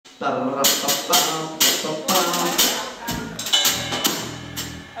Are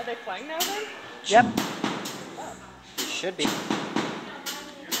they playing now then? Yep. Should be.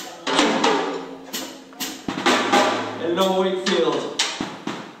 Hello, Wakefield.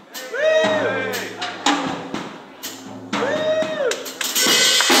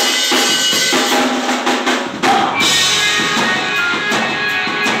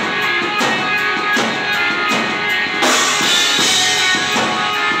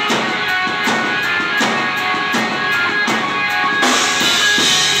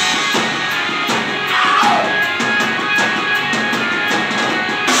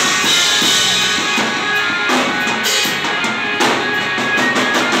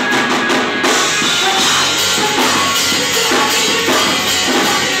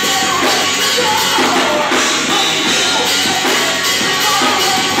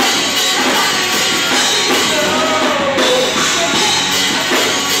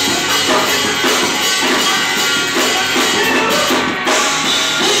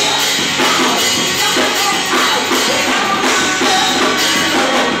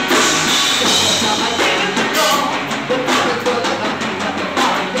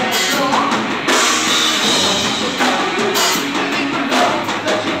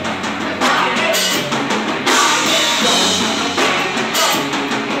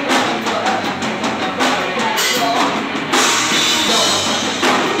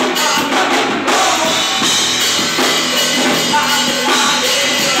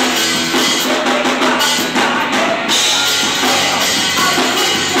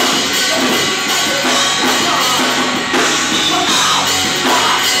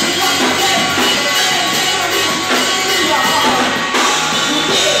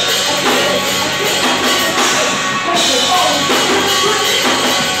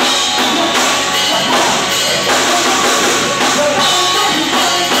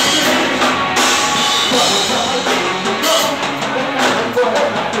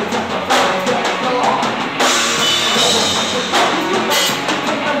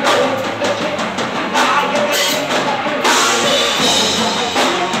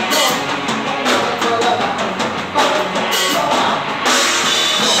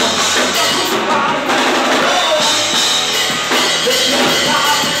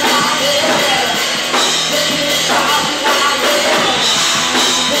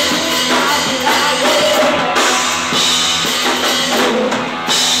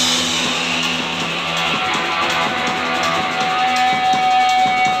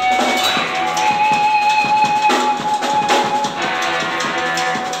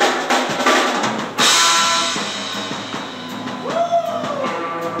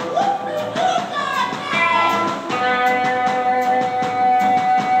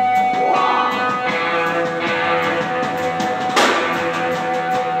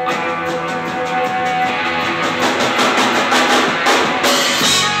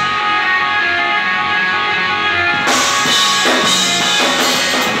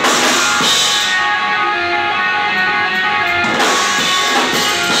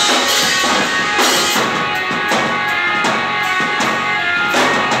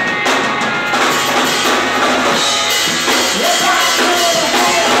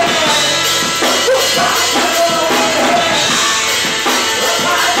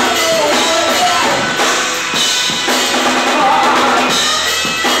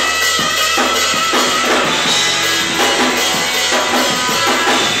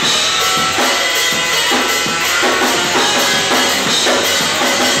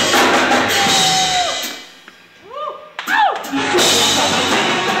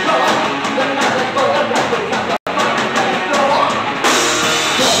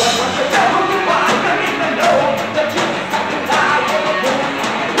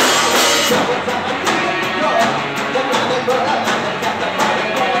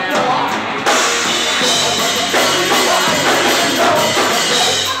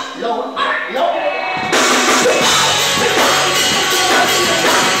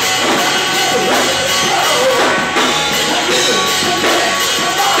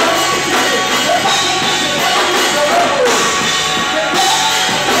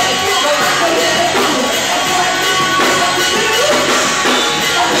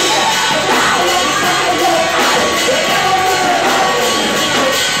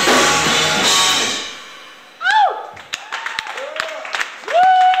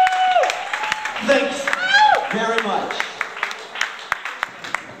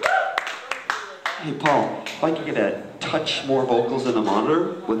 Hey Paul, if I could get a touch more vocals in the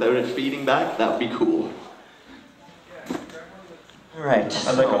monitor without it feeding back, that would be cool. Alright.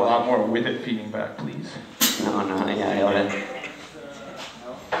 I'd like a lot more with it feeding back, please. No, yeah, I got it.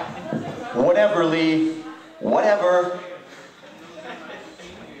 Whatever, Lee. Whatever.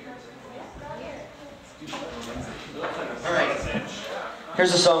 All right.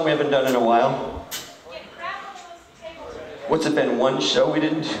 Here's a song we haven't done in a while. What's it been? One show we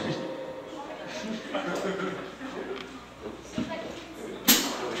didn't do?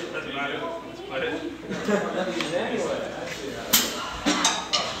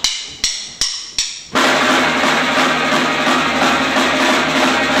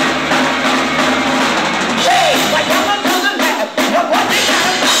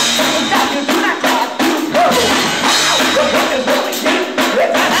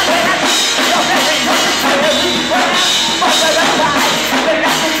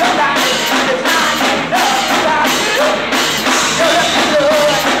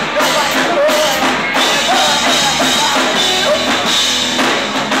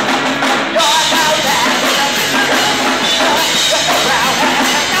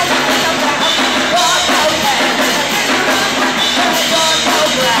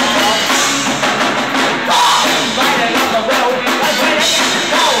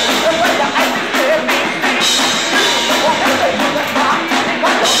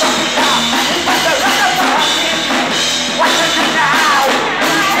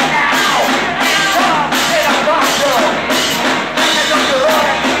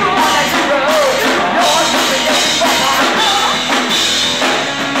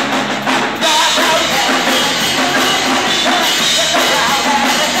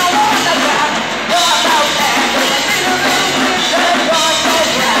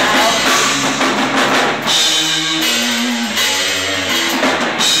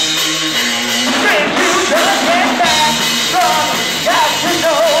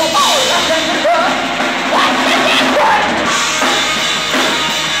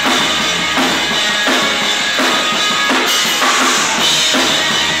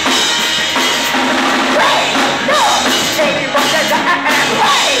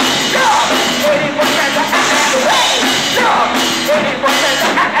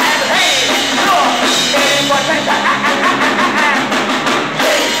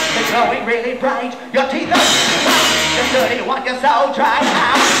 Really bright, your teeth are white, the dirty one is so dry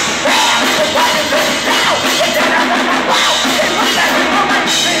now. The white is really now, it's in the wow, it looks like a woman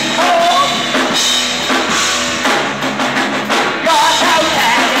is cold. You're so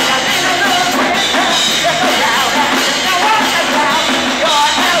bad in a little winter, it's around and there's no one around. You're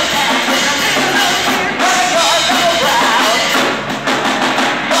so bad in a little winter, you're so brown.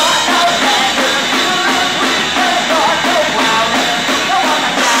 You're so bad in a little winter, you're so brown, and there's no one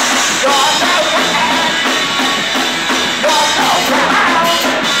around. You're so bad, you're so brown.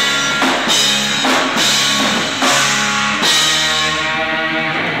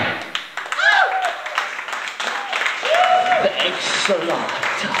 Thanks a lot.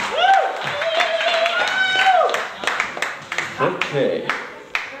 Okay.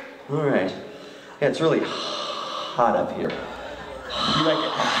 All right. Yeah, it's really hot up here. You like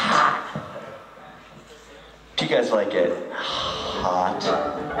it hot? Do you guys like it hot?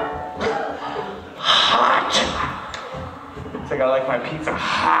 Hot. It's like I like my pizza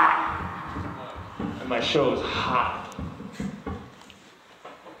hot. And my show is hot.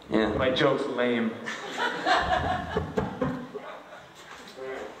 Yeah. My joke's lame.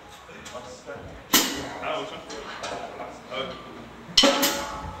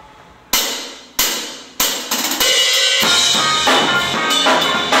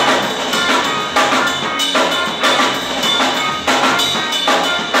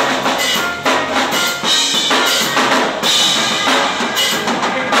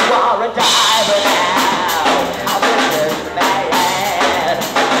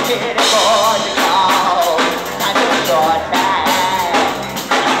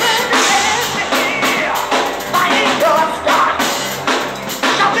 Bye.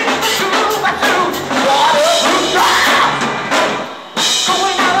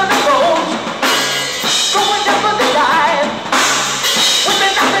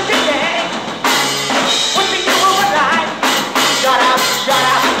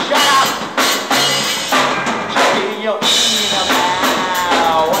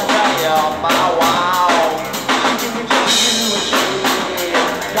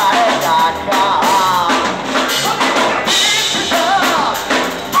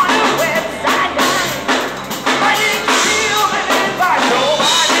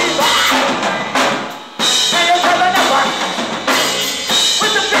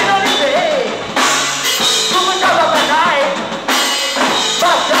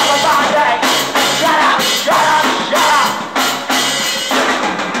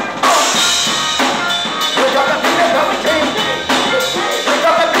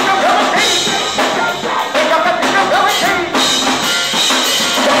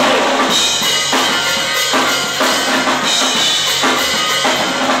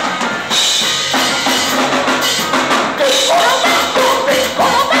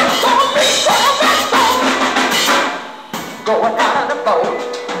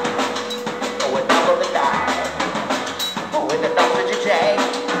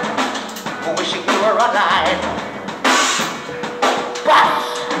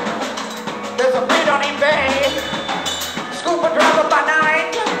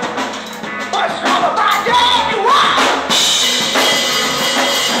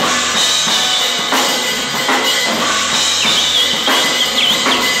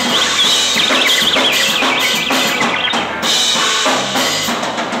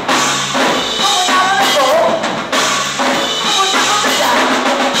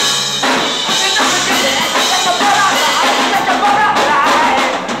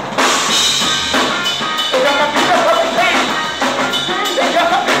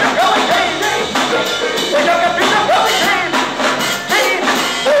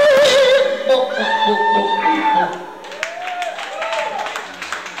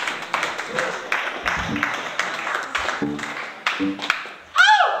 Can't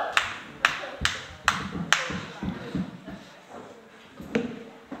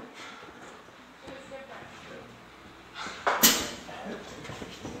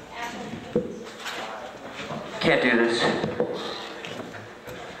do this.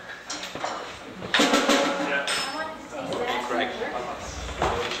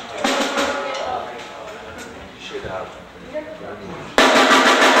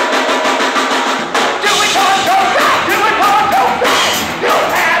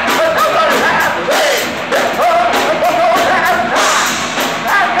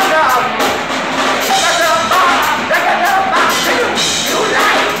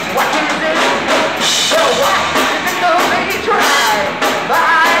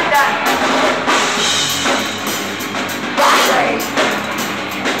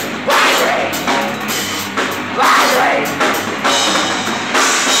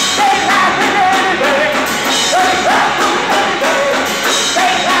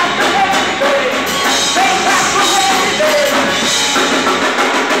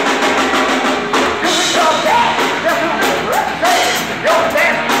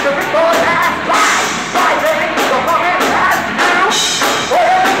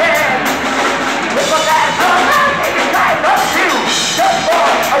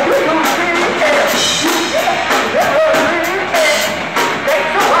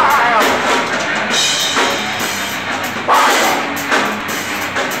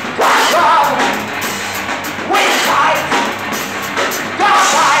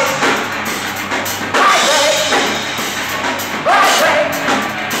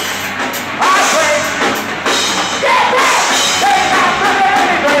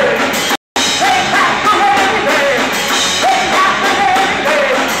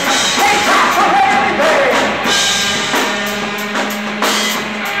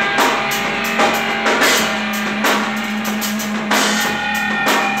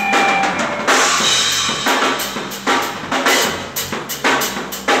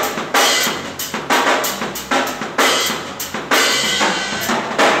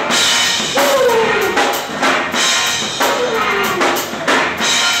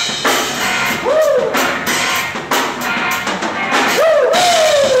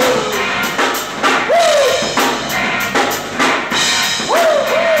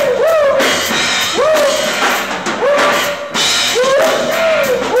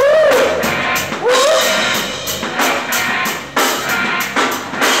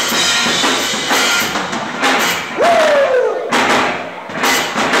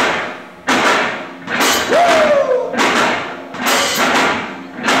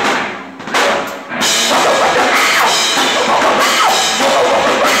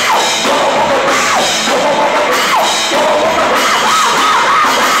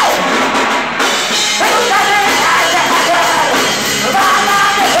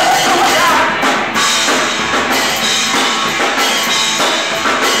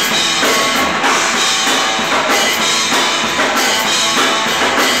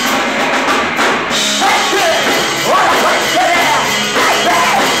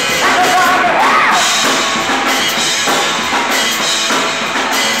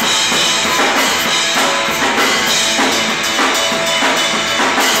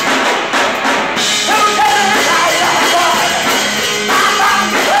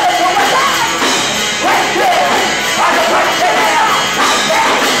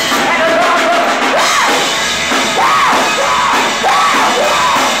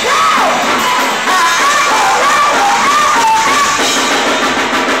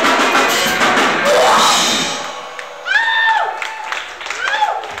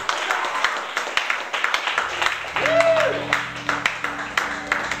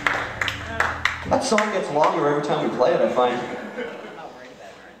 That song gets longer every time we play it, I find.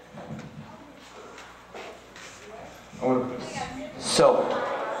 So,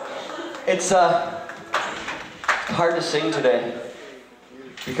 it's hard to sing today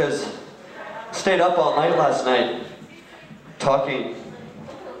because I stayed up all night last night talking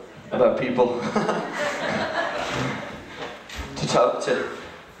about people to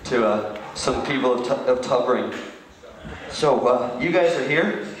some people of Tubbering. So you guys are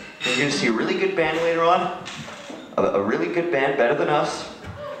here. You're going to see a really good band later on. A really good band, better than us.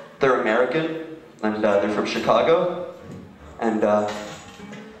 They're American, and they're from Chicago. And that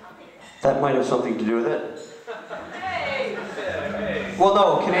might have something to do with it. Well,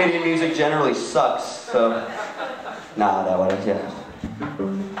 no, Canadian music generally sucks, so... Nah, that one, yeah.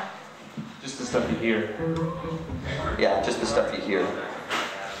 Just the stuff you hear. Yeah, just the stuff you hear.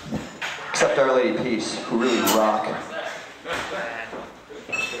 Except Our Lady Peace, who really rock.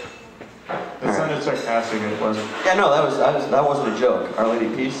 That sounded bit sarcastic. It wasn't. Yeah, no, that wasn't a joke. Our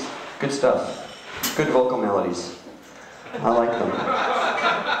Lady Peace, good stuff. Good vocal melodies. I like them.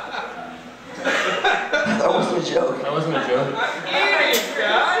 That wasn't a joke. That wasn't a joke.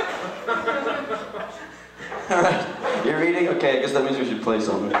 All right, you're reading? Okay, I guess that means we should play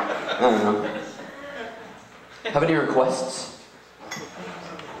something. I don't know. Have any requests?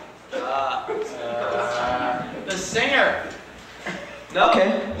 The singer. No.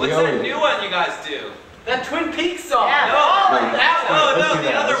 Okay. What's that new one you guys do? That Twin Peaks song. Yeah. No, No. that one. Let's No, do the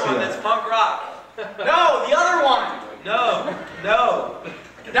that, other let's do one that. that's punk rock. No, the other one. No.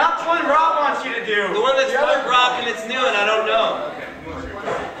 Not the one Rob wants you to do. The one that's punk rock and it's new and I don't know.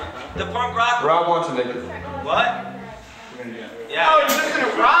 The punk rock. Rob wants to make it. What? Yeah. Oh, you listen to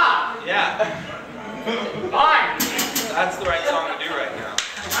Rob. Yeah. Fine. That's the right song to do right now.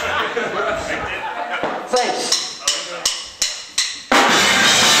 Thanks.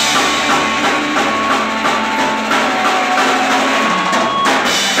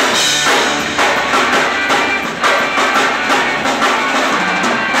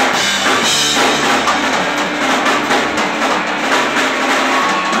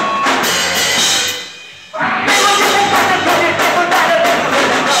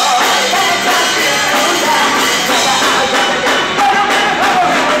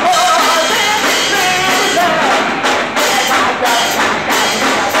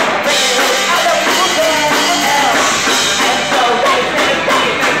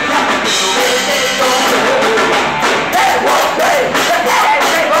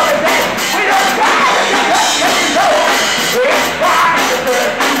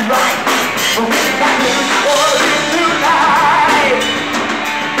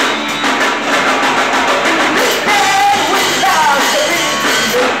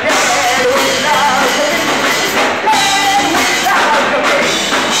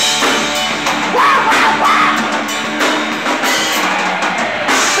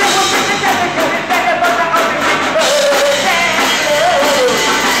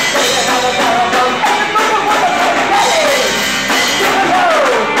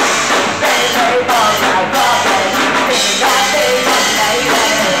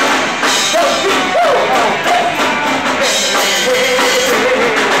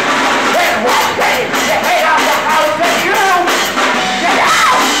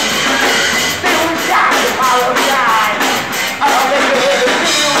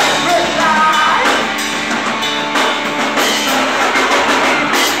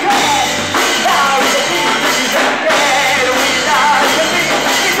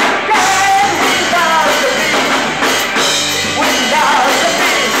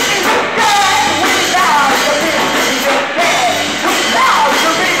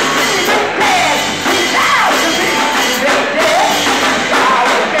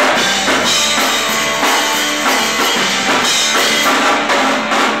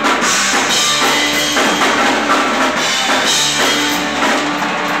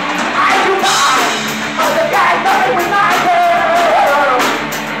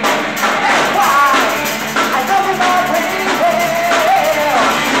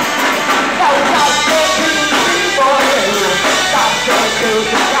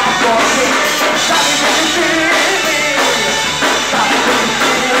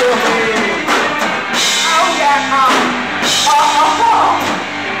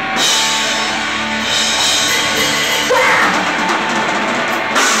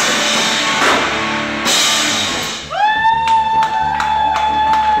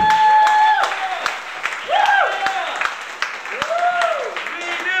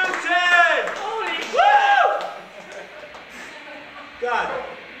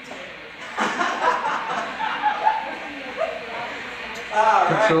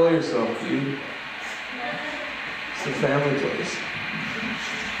 Control yourself, dude. It's a family place.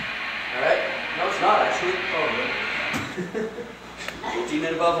 Alright? No, it's not actually. Oh, really? 18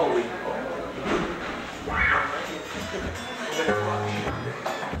 and above only.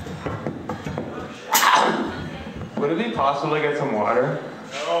 Would it be possible to get some water?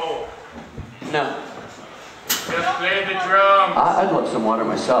 No. No. Just play the drums. I'd love some water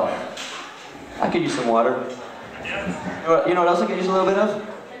myself. I could use some water. You know what else I could use a little bit of?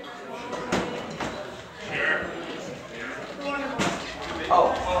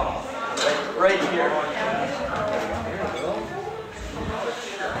 Oh, right here.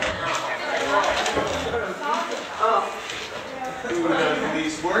 Who does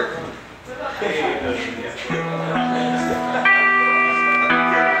police work?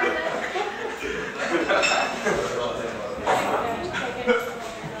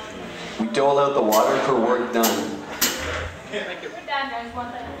 We dole out the water for work done. We're done. bad guys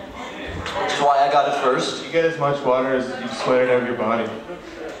want that. Which is why I got it first. You get as much water as you sweat it out of your body.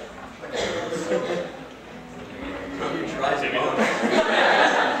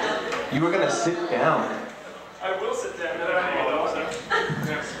 You were gonna sit down. I will sit down, but I don't need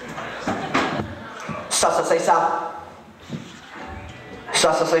Sa say sa.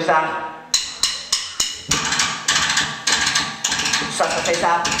 Sa say sa. Sa say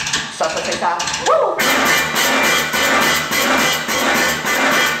sa. Sa say sa. Woo!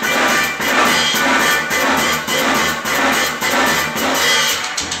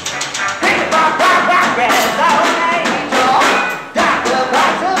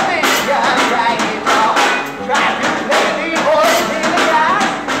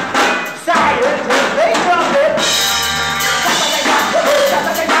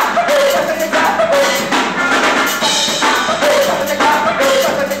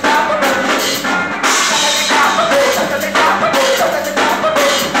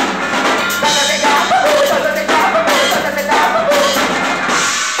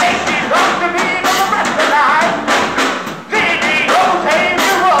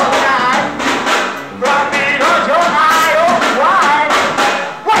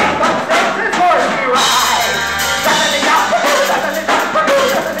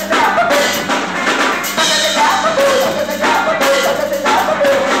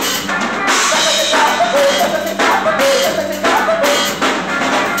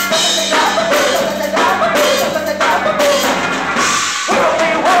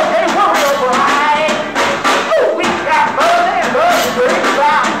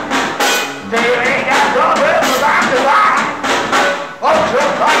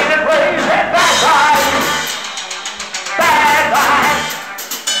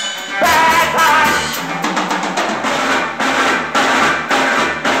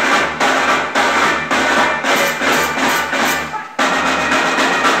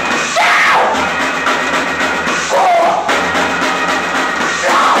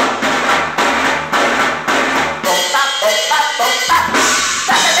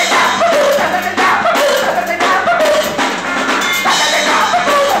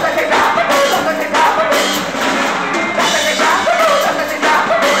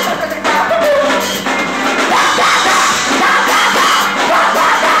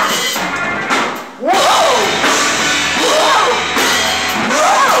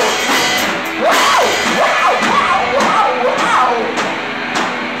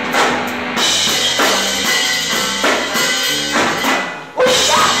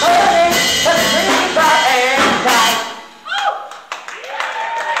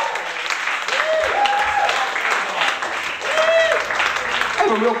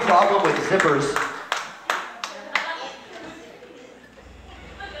 Problem with zippers.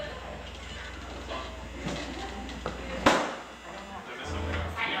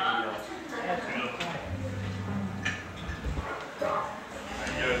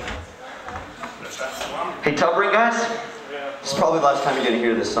 Hey, Tubbering guys, this is probably the last time you're gonna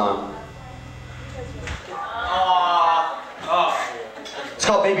hear this song. It's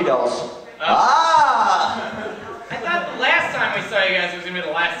called Baby Dolls. I thought the last time we saw you guys was going to be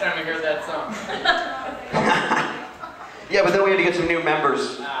the last time we heard that song. Yeah, but then we had to get some new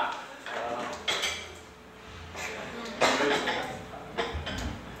members.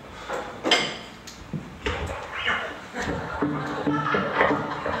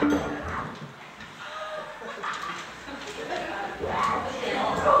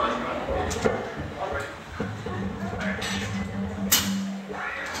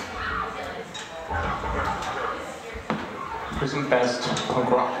 Who's the best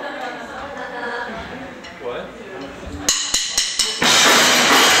punk rock? What?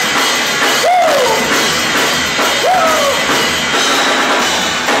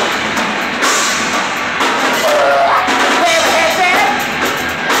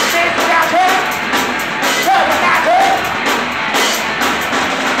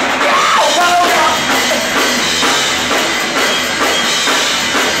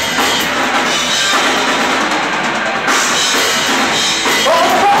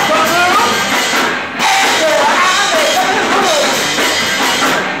 Oh,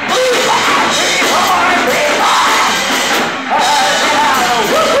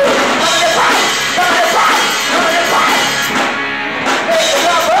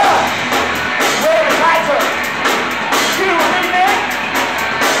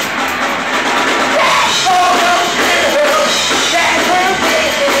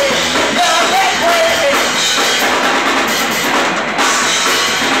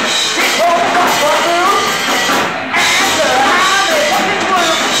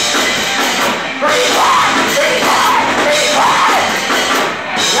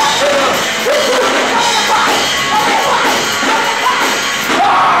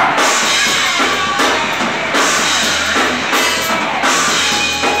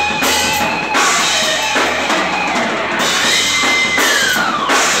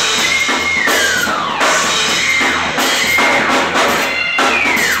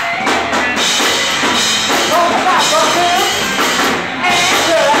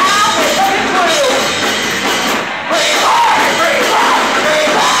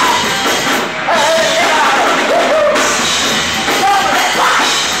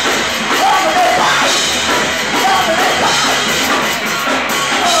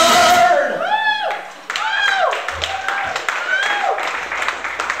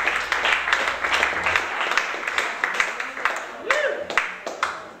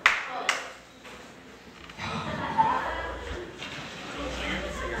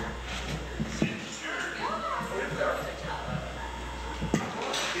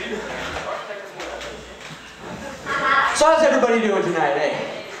 So how's everybody doing tonight, eh?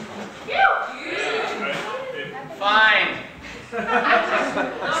 Fine.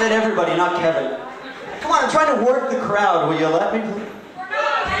 I said everybody, not Kevin. Come on, I'm trying to work the crowd. Will you let me?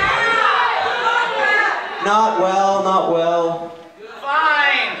 Not well, not well.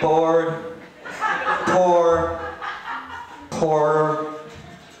 Fine. Bored. Poor. Poorer.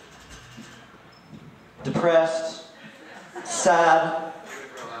 Depressed. Sad.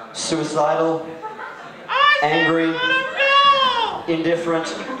 Suicidal. Angry. Indifferent.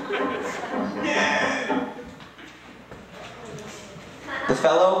 The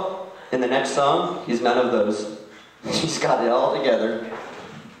fellow in the next song, he's none of those. He's got it all together.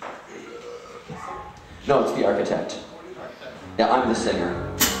 No, it's the architect. Yeah, I'm the singer.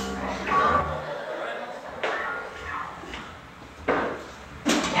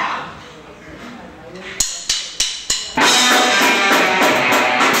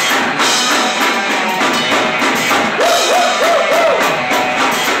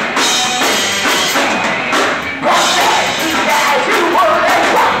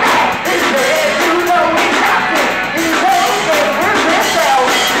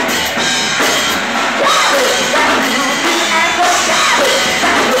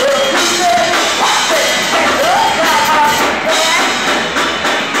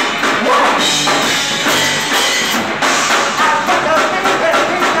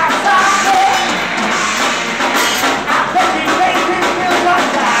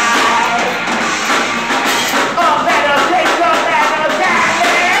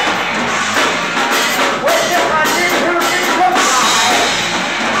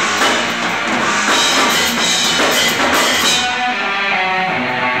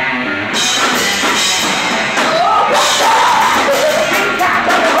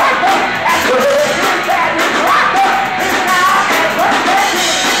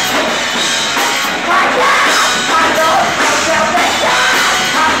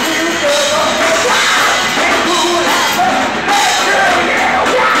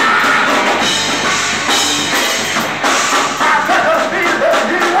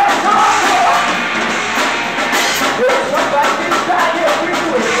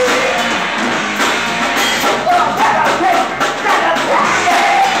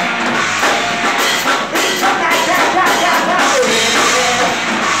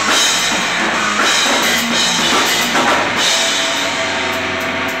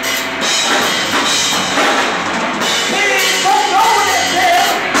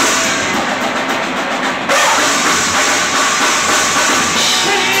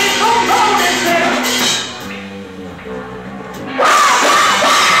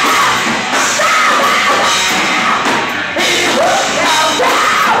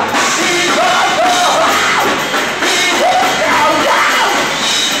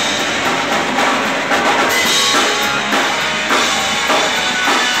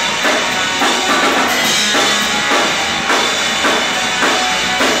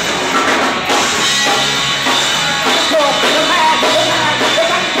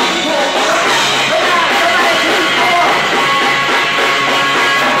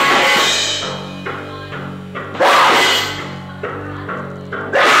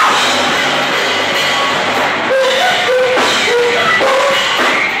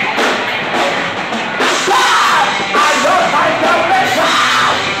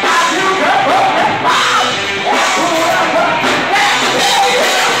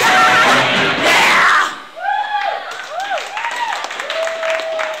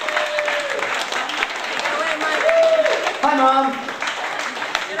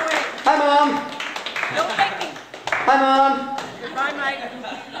 Hi, Mom. Goodbye, Mike.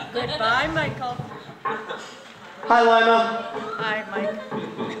 Goodbye, Michael. Hi, Lima. Hi, Mike.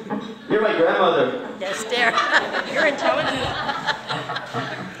 You're my grandmother. Yes, dear. You're intelligent.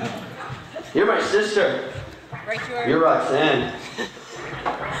 You're my sister. Right, you are. You're Roxanne. Do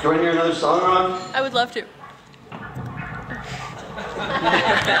you want to hear another song, Ron? I would love to.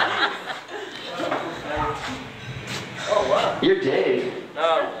 Oh, wow. You're Dave.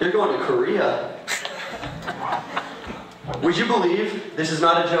 You're going to Korea. Would you believe, this is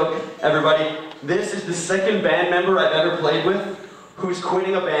not a joke, everybody, this is the second band member I've ever played with who's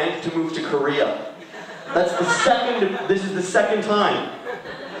quitting a band to move to Korea. That's the second, this is the second time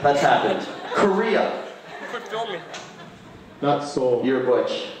that's happened. Korea. Quit filming. Not Seoul. You're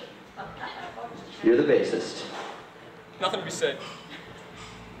Butch. You're the bassist. Nothing to be said.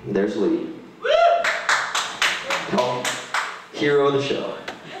 There's Lee. Oh, hero of the show.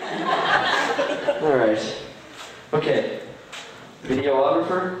 All right. Okay.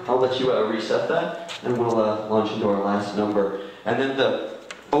 Videographer, I'll let you reset that, and we'll launch into our last number. And then the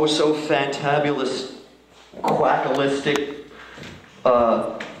oh so fantabulous quackalistic,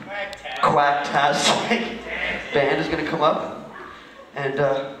 quacktastic band is gonna come up, and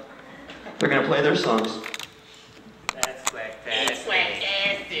they're gonna play their songs. That's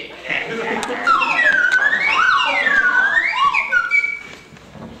fantastic.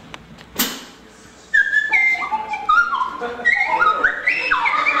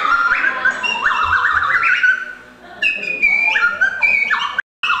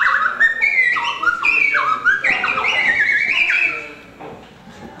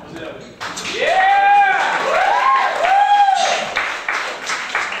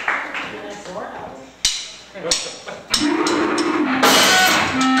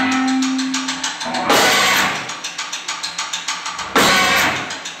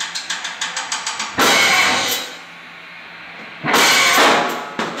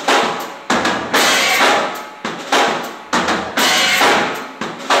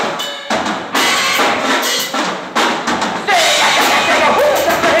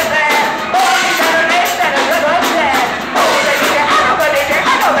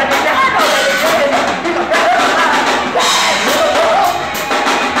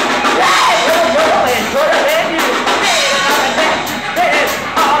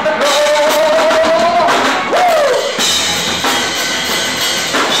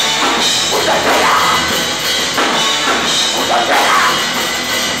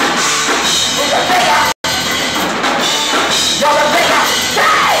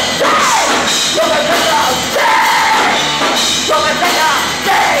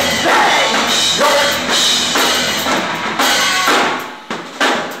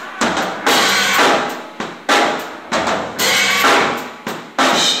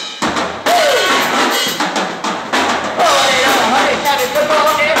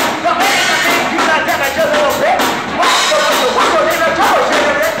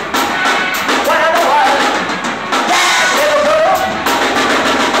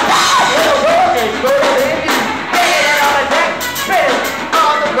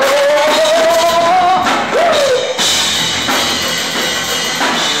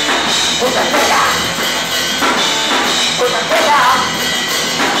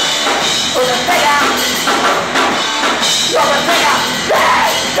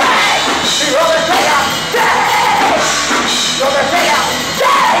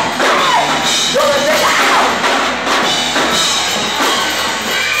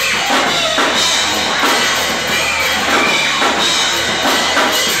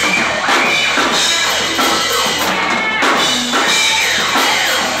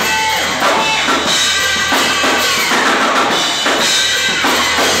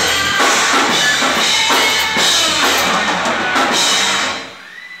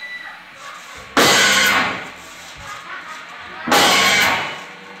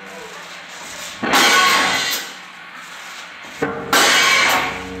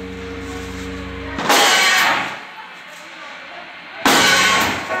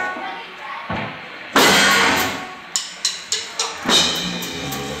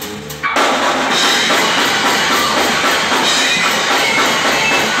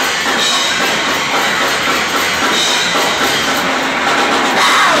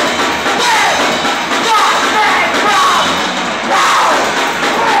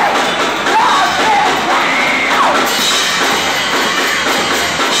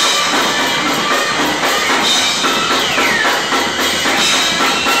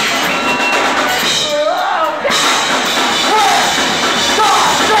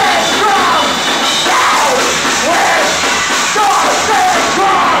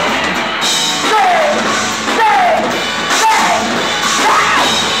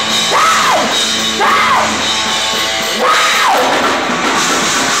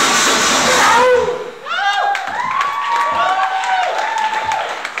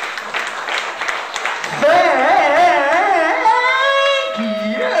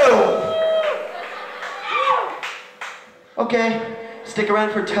 Okay, stick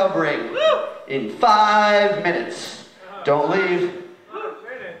around for tub ring in 5 minutes. Don't leave.